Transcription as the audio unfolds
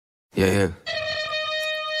Yeah.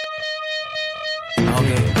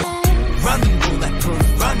 Okay. Run, bulletproof,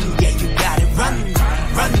 run, yeah, you got it, run,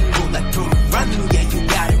 bulletproof, run, yeah, you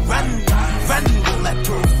got it, run,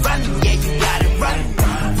 bulletproof, run, yeah, you got it, run,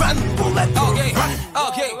 bulletproof, okay. run.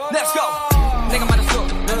 Okay, let's go. 내가 말했어.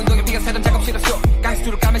 너는 너의 비가 새던 작업실에서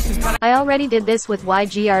강수로 까매신 사람. I already did this with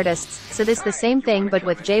YG artists, so this the same thing but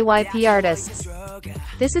with JYP artists.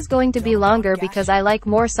 This is going to be longer because I like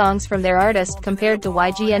more songs from their artist compared to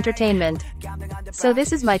YG Entertainment. So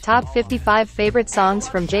this is my top 55 favorite songs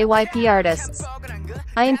from JYP artists.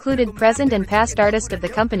 I included present and past artist of the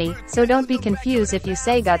company, so don't be confused if you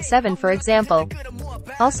say GOT7 for example.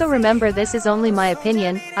 Also remember this is only my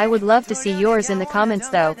opinion, I would love to see yours in the comments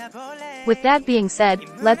though. With that being said,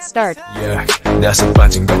 let's start. Yeah, 나서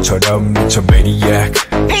빠진 것처럼 미쳐 maniac.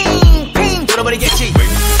 핑 돌아버리겠지.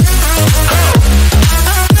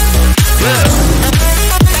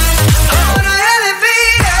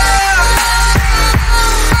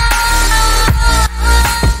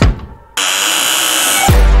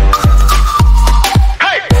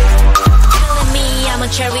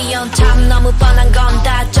 Cherry on top 너무 뻔한 건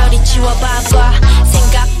다 저리 치워봐봐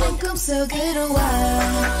생각만 꿈속으로 와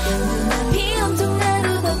눈앞이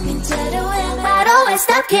온통하루 덮인 채로 해 Why don't I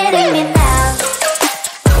stop kidding me now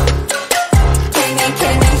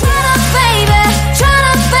Kill me Try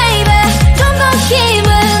to baby 좀 더 힘을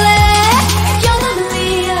내 영원을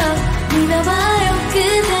위해 믿어봐요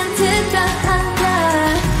그댄 특별한가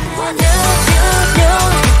The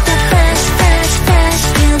fresh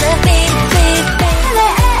Feel the beat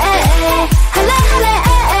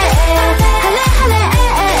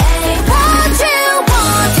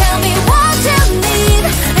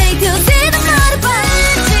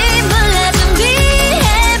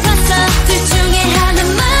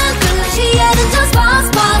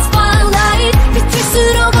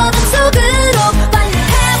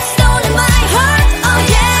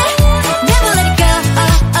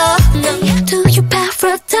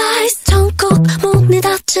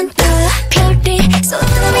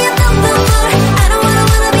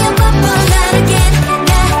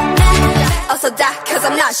Cause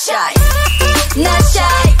I'm not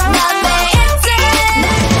shy